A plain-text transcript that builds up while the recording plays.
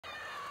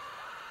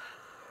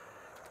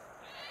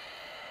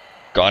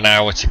Got an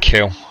hour to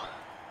kill.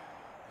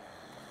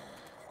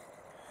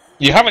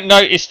 You haven't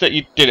noticed that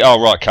you did.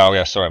 Oh right, Carl.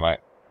 Yeah, sorry, mate.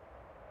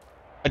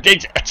 I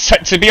did.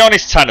 To be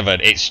honest,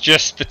 Tanavan, it's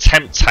just the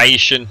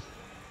temptation.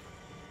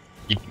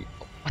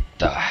 What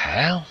the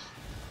hell?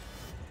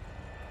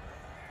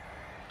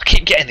 I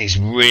keep getting these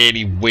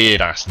really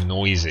weird ass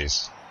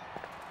noises.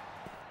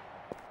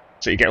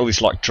 So you get all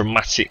this like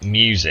dramatic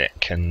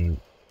music and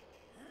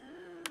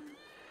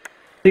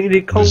think you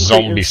need the concrete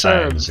zombie and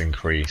sounds sand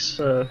increase.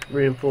 for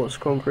reinforced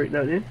concrete,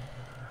 don't you?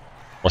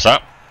 What's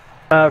that?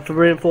 For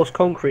reinforced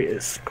concrete,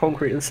 it's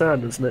concrete and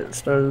sand, isn't it?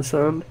 Stone and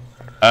sand.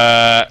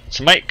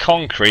 To make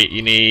concrete,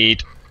 you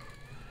need,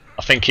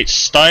 I think it's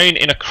stone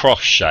in a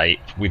cross shape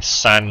with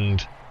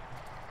sand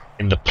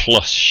in the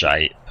plus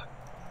shape.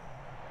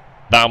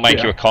 That'll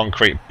make you a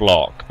concrete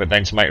block. But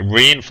then to make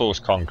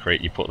reinforced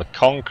concrete, you put the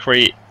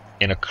concrete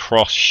in a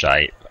cross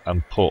shape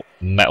and put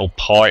metal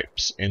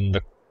pipes in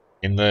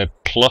the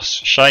plus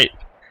shape.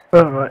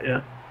 Oh right,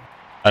 yeah.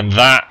 And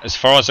that, as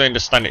far as I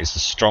understand it, is the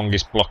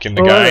strongest block in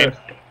the game.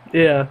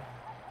 Yeah.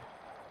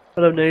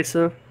 Hello,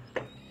 Nasa.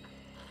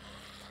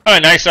 Hello,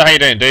 Nasa. How you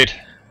doing, dude?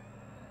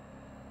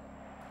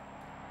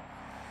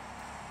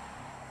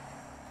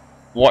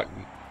 What?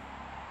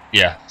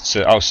 Yeah.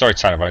 So, oh, sorry,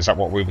 Tanavan. Is that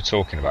what we were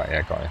talking about?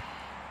 Yeah, got it.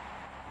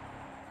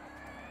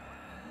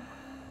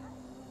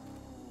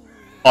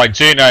 I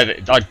do know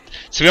that.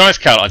 To be honest,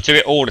 Cal, I do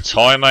it all the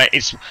time, mate.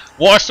 It's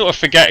what I sort of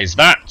forget is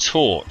that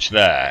torch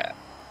there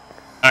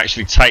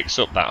actually takes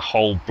up that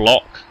whole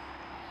block.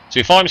 So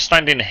if I'm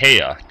standing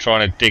here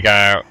trying to dig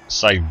out,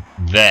 say,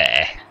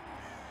 there,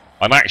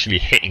 I'm actually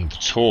hitting the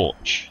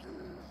torch.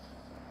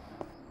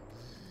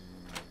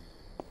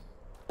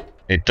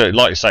 It do,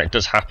 like you say, it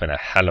does happen a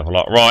hell of a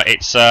lot. Right,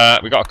 it's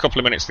we've got a couple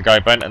of minutes to go,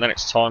 Ben, and then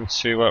it's time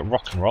to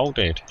rock and roll,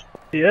 dude.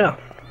 Yeah.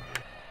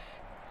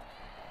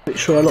 Make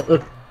sure I lock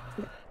the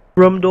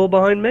rum door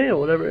behind me or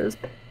whatever it is.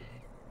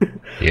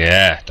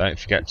 Yeah, don't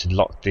forget to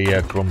lock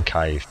the Grum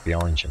Cave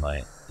behind you,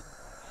 mate.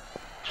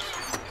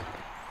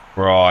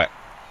 Right.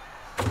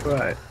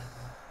 Right.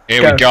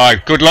 Here we go.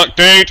 Good luck,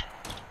 dude.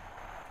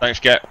 Don't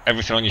forget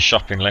everything on your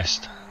shopping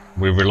list.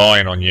 We're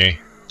relying on you.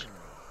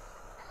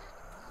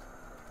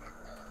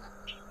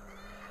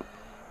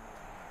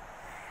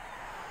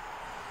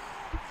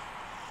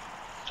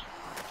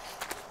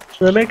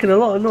 They're making a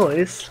lot of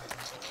noise.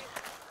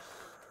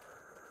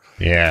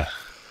 Yeah.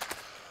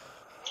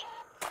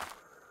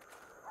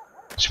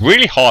 It's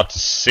really hard to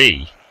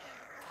see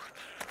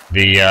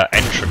the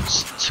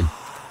entrance to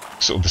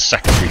sort of the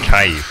secondary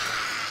cave.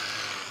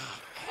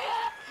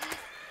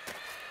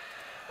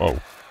 Whoa.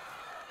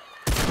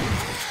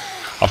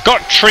 I've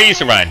got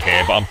trees around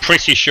here, but I'm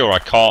pretty sure I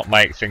can't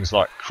make things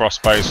like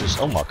crossbows.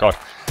 Oh my god.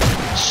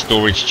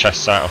 Storage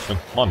chests out of them.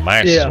 My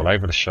mouse is all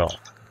over the shop.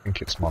 I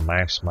think it's my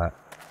mouse, mate.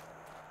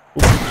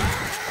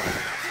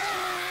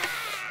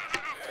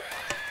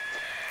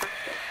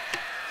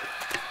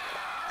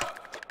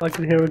 I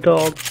can hear a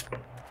dog.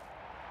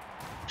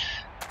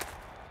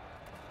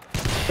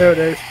 There it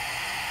is.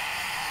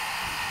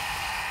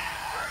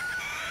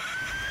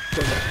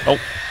 Oh.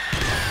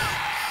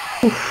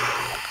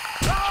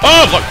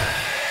 Oh, fuck.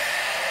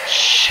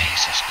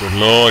 Jesus, good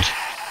lord.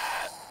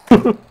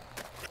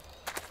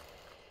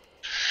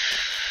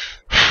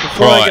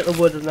 Before I get the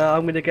wood and that,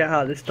 I'm going to get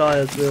out of this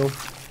dyer's wheel.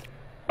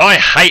 I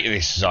hate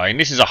this zone.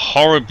 This is a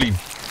horribly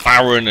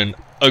barren and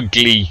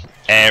ugly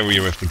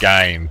area of the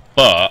game,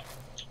 but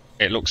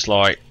it looks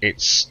like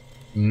it's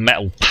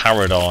metal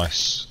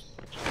paradise.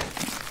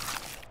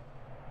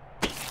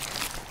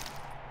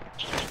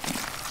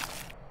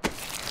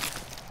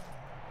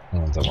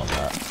 Oh, I don't want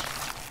that.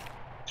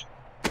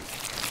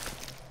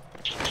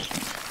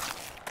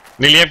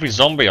 Nearly every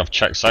zombie I've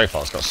checked so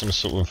far has got some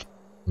sort of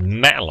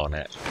metal on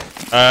it.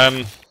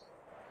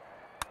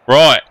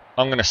 Right,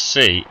 I'm going to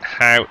see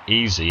how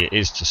easy it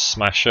is to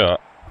smash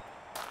up.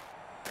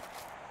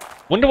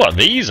 Wonder what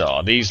these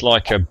are. These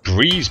like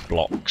breeze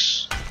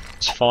blocks.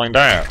 Let's find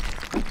out.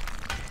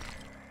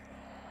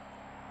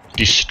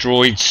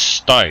 Destroyed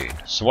stone.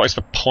 So what is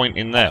the point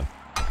in them?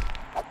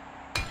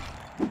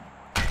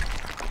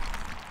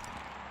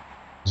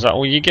 Is that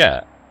all you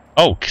get?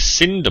 Oh,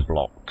 cinder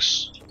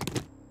blocks.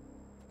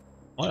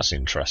 Well, that's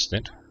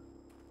interesting.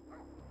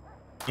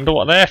 Wonder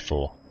what they're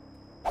for.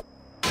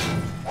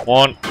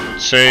 1,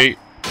 2,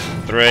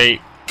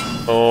 3,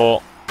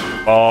 4,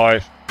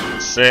 5,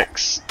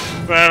 6,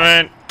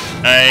 7,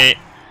 8,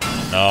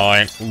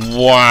 9.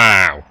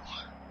 Wow!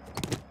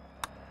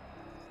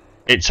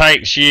 It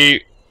takes you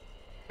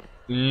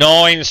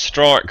 9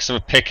 strikes of a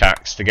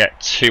pickaxe to get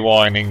 2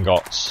 iron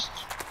ingots.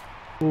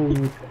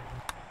 Ooh.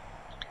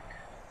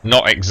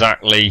 Not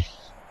exactly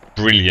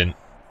brilliant.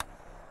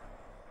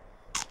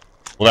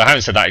 Well, I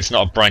haven't said that, it's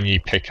not a brand new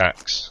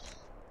pickaxe.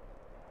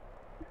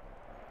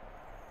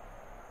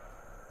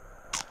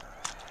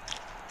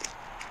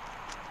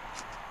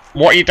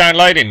 What are you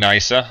downloading,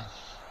 Nasa?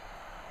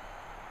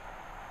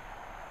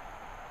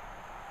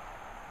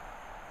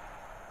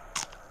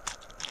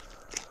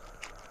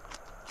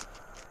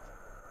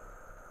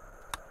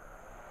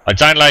 I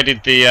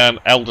downloaded the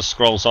Elder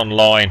Scrolls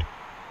Online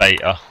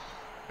beta,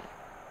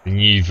 the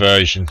new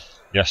version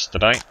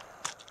yesterday.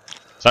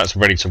 So that's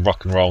ready to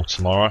rock and roll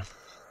tomorrow.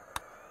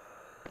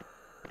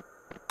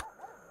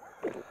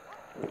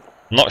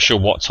 I'm not sure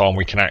what time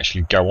we can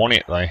actually go on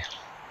it though.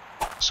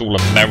 It's all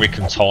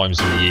American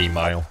times in the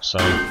email, so.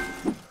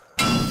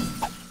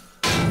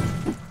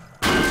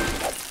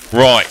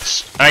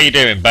 Right, how you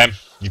doing, Ben?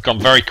 You've gone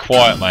very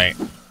quiet, mate.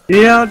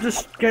 Yeah, I'm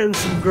just getting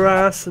some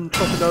grass and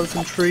chopping down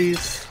some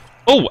trees.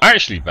 Oh,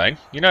 actually, Ben,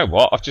 you know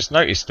what? I've just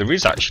noticed there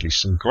is actually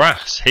some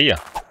grass here.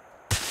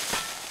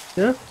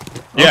 Yeah?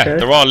 Yeah, Okay.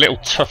 there are little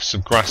tufts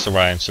of grass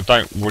around, so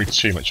don't worry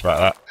too much about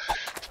that.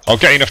 I'll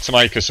get enough to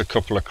make us a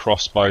couple of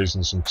crossbows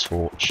and some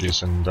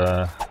torches, and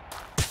as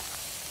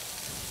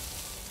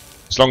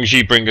long as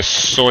you bring us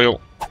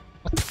soil...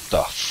 What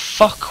the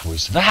fuck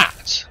was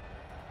that?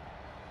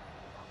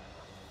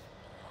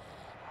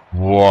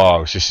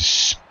 Whoa, this is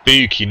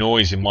spooky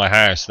noise in my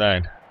house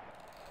then.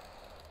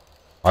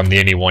 I'm the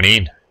only one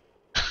in.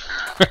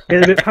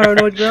 Getting a bit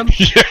paranoid, Graham?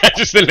 Yeah,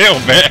 just a little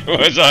bit.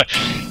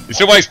 It's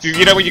always,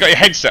 you know when you got your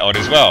headset on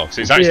as well,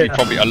 so it's actually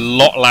probably a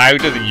lot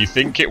louder than you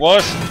think it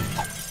was.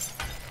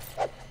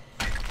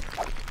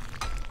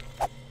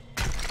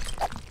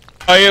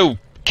 Oh,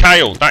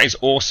 Kale, that is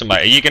awesome,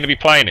 mate. Are you going to be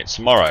playing it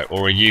tomorrow,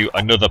 or are you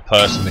another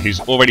person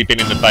who's already been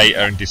in the beta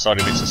and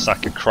decided it's a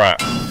sack of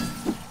crap?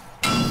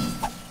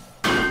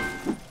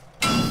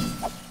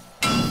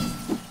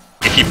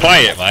 If you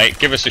play it, mate,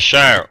 give us a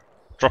shout.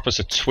 Drop us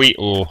a tweet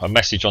or a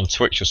message on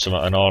Twitch or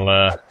something, and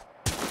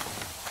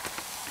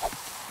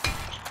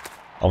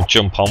I'll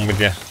jump on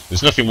with you.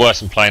 There's nothing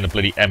worse than playing a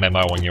bloody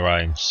MMO on your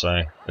own,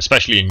 so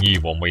especially a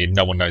new one where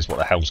no one knows what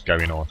the hell's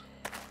going on.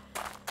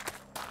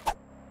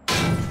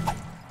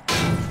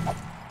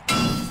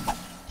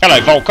 Hello,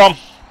 Volcom.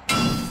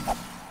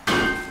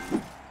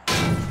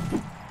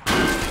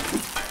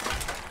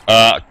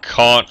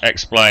 Can't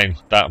explain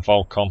that,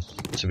 Volcom,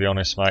 to be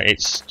honest, mate.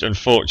 It's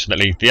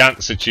unfortunately the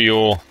answer to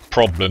your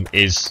problem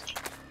is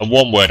a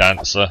one-word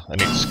answer,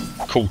 and it's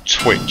called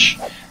Twitch.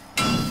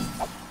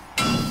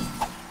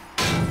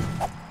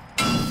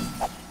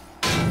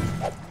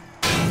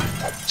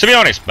 To be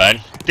honest, Ben,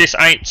 this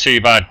ain't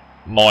too bad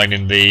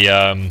mining the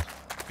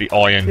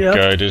iron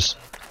girders.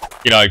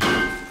 You know,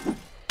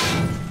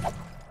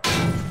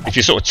 if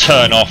you sort of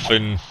turn off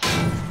and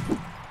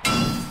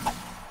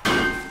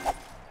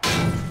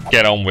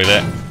get on with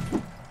it.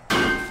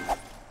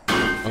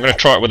 I'm going to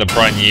try it with a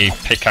brand new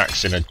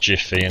pickaxe in a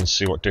jiffy and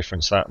see what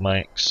difference that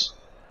makes.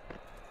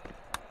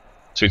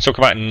 So it took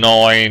about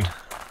 9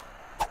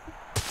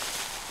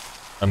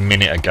 a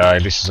minute ago.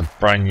 This is a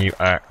brand new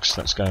axe.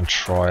 Let's go and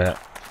try it.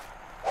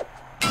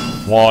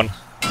 1,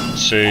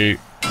 2,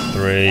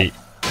 3,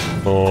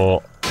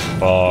 4,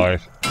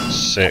 5,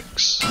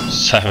 6,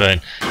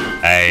 7,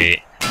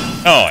 8,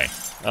 9.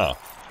 Oh,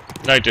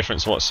 no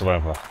difference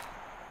whatsoever.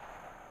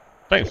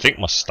 I don't think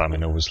my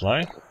stamina was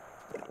low.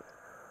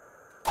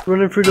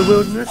 Running through the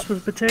wilderness with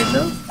a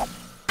potato?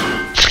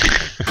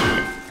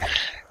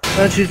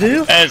 How'd you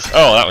do?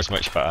 Oh, that was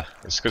much better.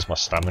 It's because my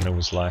stamina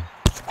was low.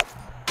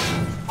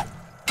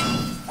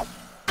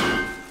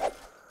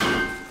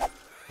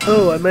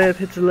 Oh, I may have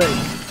hit a lake.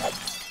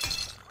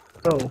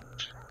 Oh,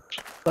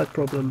 bad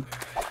problem.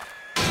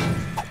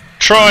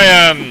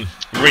 Try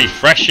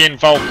refreshing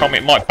Volcom.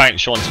 It might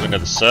bounce you onto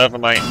another server,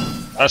 mate.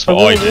 That's what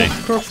I do. Walk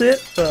across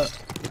it, but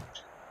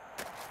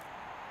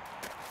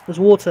there's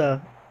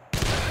water.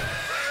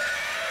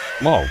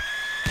 Whoa.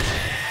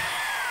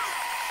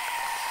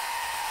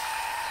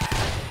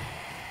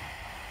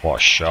 What a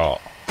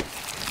shot.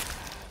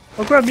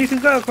 Oh, Graham, you can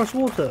go across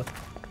water.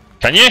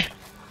 Can you?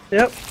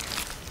 Yep.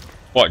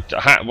 What do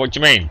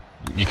you mean?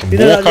 You can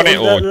walk on it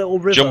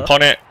or jump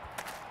on it?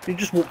 You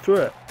just walk through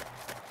it.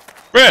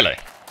 Really?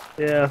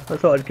 Yeah, I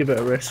thought I'd give it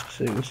a risk.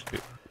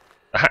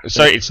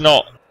 So it's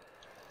not...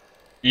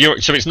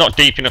 So it's not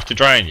deep enough to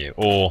drown you,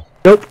 or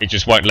nope. It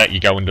just won't let you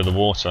go under the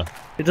water?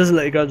 It doesn't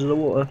let you go under the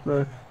water,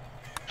 no.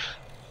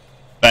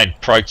 Ben,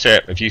 pro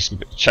tip, have you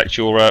checked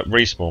your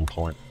respawn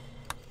point?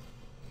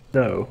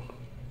 No.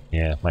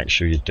 Yeah, make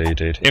sure you do,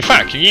 dude. In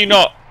fact, can you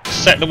not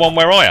set the one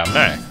where I am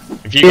now?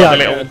 If you got the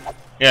little...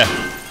 Yeah.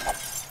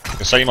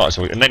 So you might as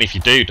well... And then if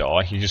you do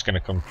die, you're just going to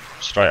come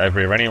straight over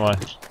here anyway.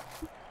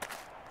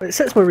 It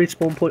sets my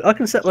respawn point. I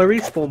can set my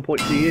respawn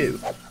point to you.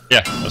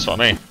 Yeah, that's what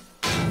I mean.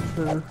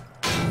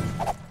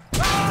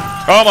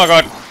 Oh my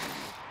god!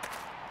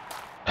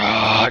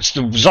 Ah, it's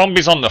the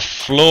zombies on the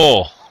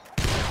floor.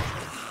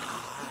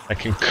 They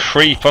can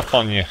creep up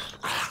on you.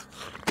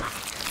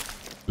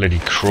 Bloody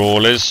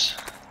crawlers.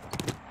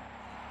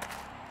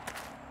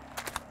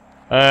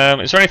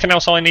 Is there anything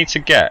else I need to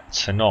get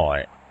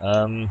tonight?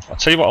 I'll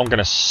tell you what I'm going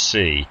to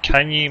see.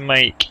 Can you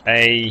make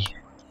a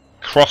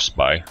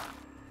crossbow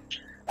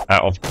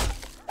out of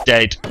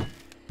dead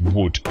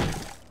wood?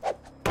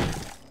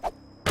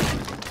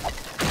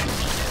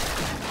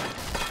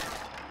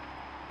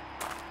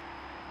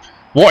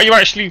 What are you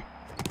actually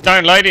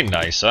downloading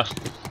now, sir?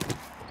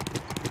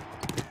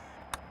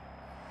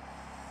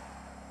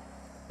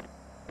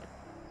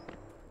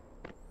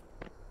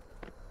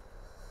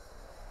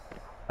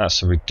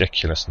 That's a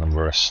ridiculous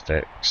number of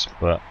sticks,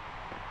 but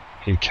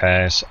who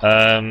cares?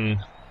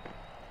 Turn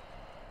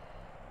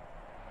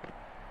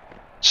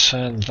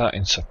that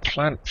into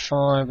plant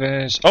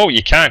fibres. Oh,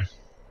 you can.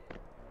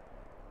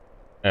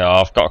 Yeah,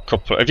 I've got a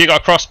couple. Have you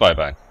got a crossbow,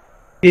 Ben?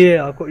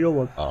 Yeah, I've got your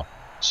one. Oh,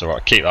 so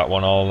right, keep that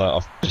one.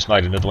 I've just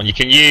made another one. You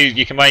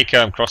can make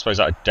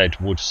crossbows out of dead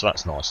wood, so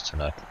that's nice to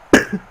know.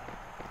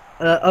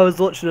 I was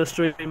watching a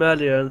stream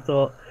earlier and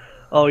thought,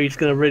 oh, he's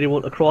going to really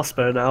want a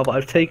crossbow now, but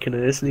I've taken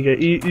this, and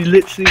you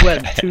literally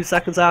went 2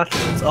 seconds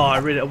afterwards, oh, I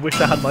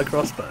wish I had my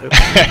crossbow.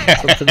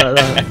 Something like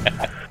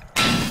that.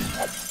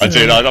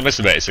 I must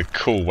admit, it's a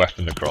cool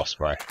weapon, the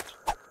crossbow.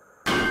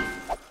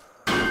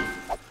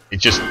 It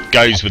just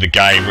goes with the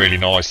game really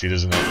nicely,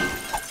 doesn't it?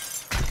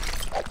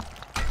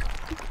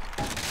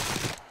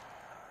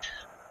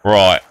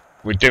 Right,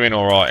 we're doing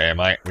alright here,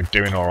 mate. We're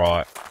doing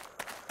alright.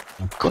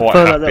 I'm quite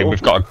happy.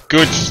 We've got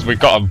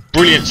a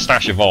brilliant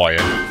stash of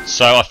iron.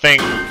 So I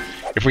think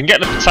if we can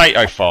get the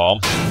potato farm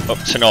up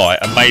tonight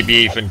and maybe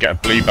even get a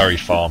blueberry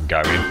farm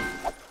going,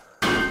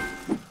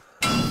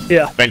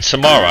 yeah, then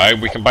tomorrow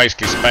we can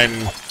basically spend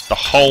the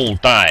whole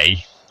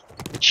day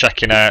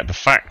checking out the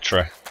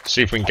factory.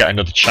 See if we can get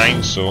another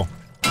chainsaw.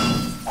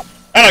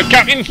 Hello,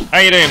 Captain. How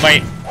you doing,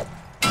 mate?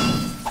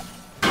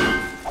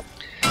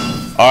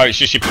 Oh, it's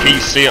just your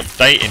PC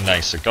updating,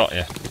 Nasa. Got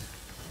you.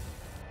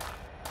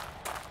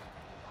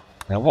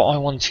 Now, what I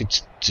wanted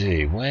to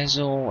do, where's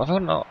all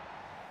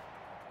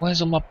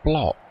my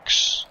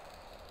blocks?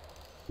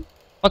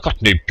 I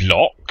got new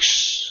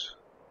blocks.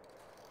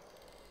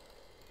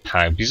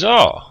 How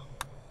bizarre.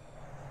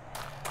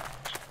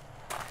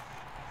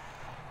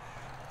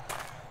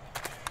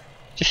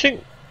 Do you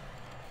think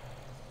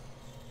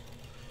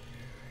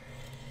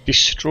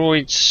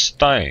destroyed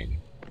stone?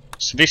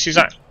 So this is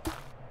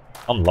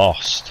I'm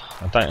lost.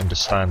 I don't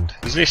understand.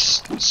 Is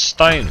this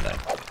stone then?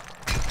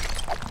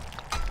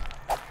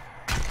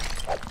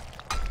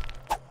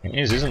 It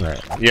is, isn't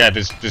it? Yeah,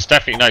 there's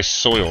definitely no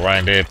soil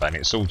around here, Ben.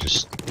 It's all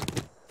just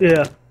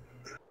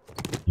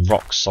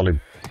rock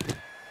solid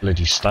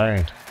bloody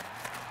stone.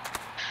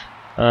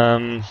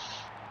 I'm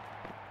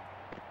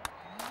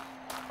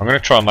gonna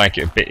try and make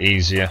it a bit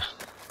easier.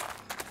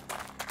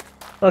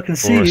 I can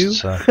see you.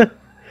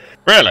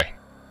 Really?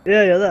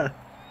 Yeah, there.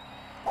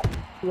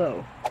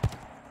 Hello.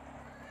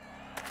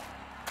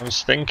 I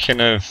was thinking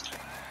of.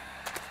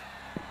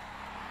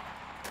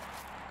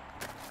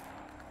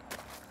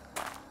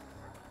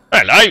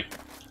 Hello.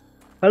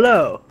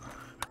 Hello.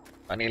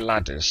 Any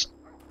ladders?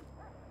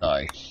 No.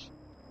 I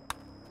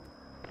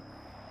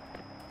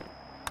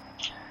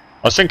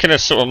was thinking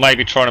of sort of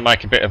maybe trying to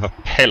make a bit of a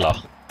pillar.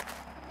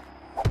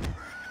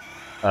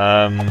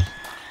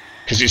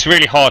 Because it's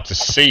really hard to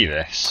see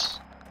this.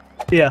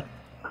 Yeah.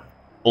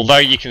 Although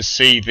you can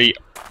see the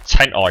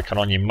tent icon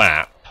on your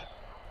map.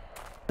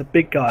 The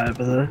big guy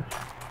over there.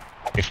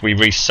 If we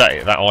reset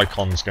it, that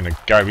icon's going to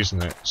go,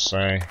 isn't it?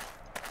 So.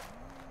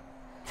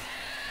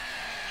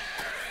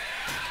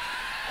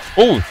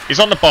 Oh, he's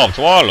on the barbed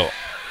wire, look.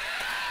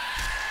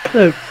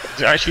 No.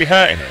 Is it actually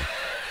hurting him?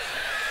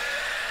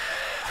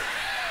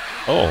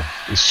 Oh,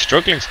 he's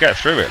struggling to get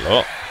through it,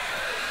 look.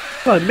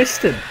 Oh, I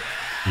missed him.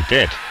 You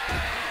did.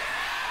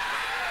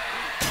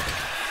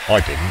 I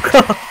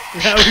didn't.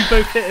 Yeah, we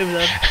both hit him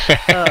then.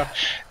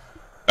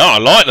 Oh, I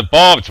like the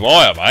barbed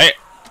wire, mate.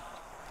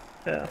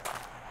 Yeah.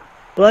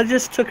 Well, I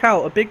just took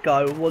out a big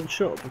guy with one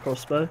shot of a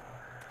crossbow.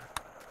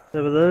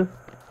 Over there.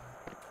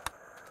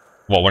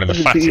 What, one of the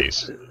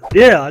fatties?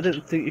 Yeah, I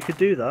didn't think you could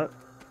do that.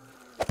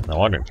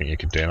 No, I didn't think you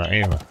could do that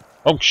either.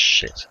 Oh,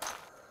 shit.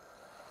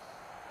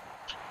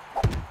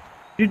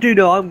 You do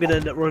know I'm going to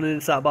end up running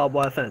into that barbed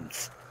wire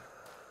fence.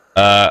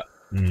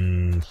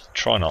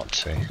 Try not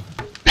to.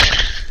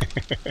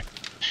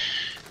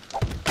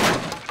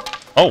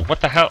 Oh,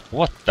 what the hell?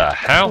 What the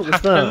hell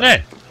happened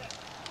then?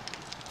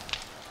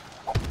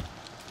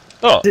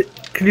 Oh.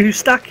 Can you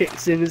stack it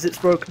seeing as it's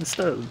broken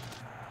stone?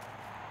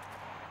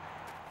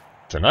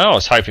 Don't know, I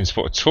was hoping to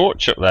put a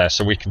torch up there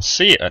so we can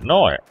see it at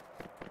night.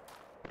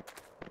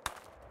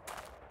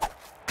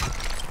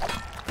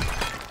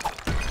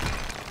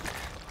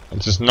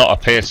 It does not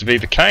appear to be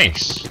the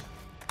case.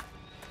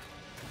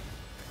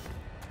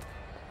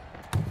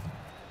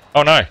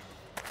 Oh no!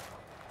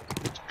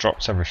 It's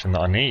dropped everything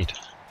that I need.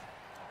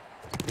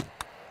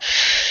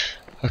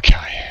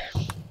 Okay.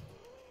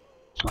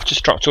 I've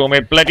just dropped all my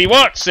bloody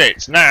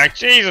what's-its now,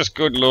 Jesus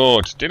good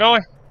lord, did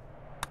I?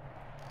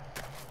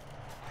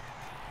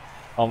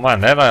 Oh man,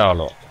 there they are,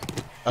 look.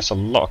 That's a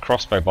lot of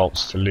crossbow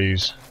bolts to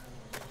lose.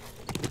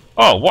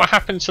 Oh, what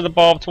happened to the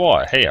barbed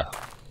wire here?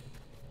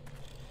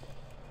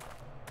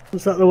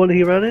 Was that the one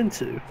he ran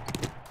into?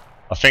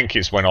 I think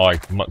it's when I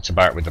mucked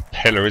about with the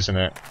pillar, isn't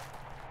it?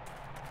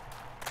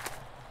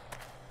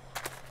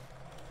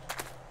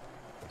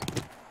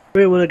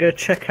 We want to go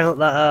check out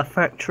that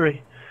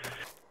factory.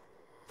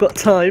 Got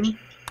time?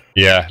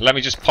 Yeah, let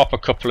me just pop a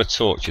couple of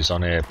torches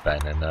on here,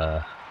 Ben,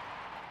 and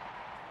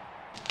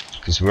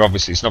because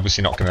it's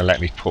obviously not going to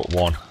let me put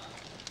one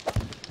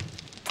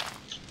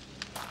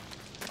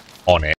on it.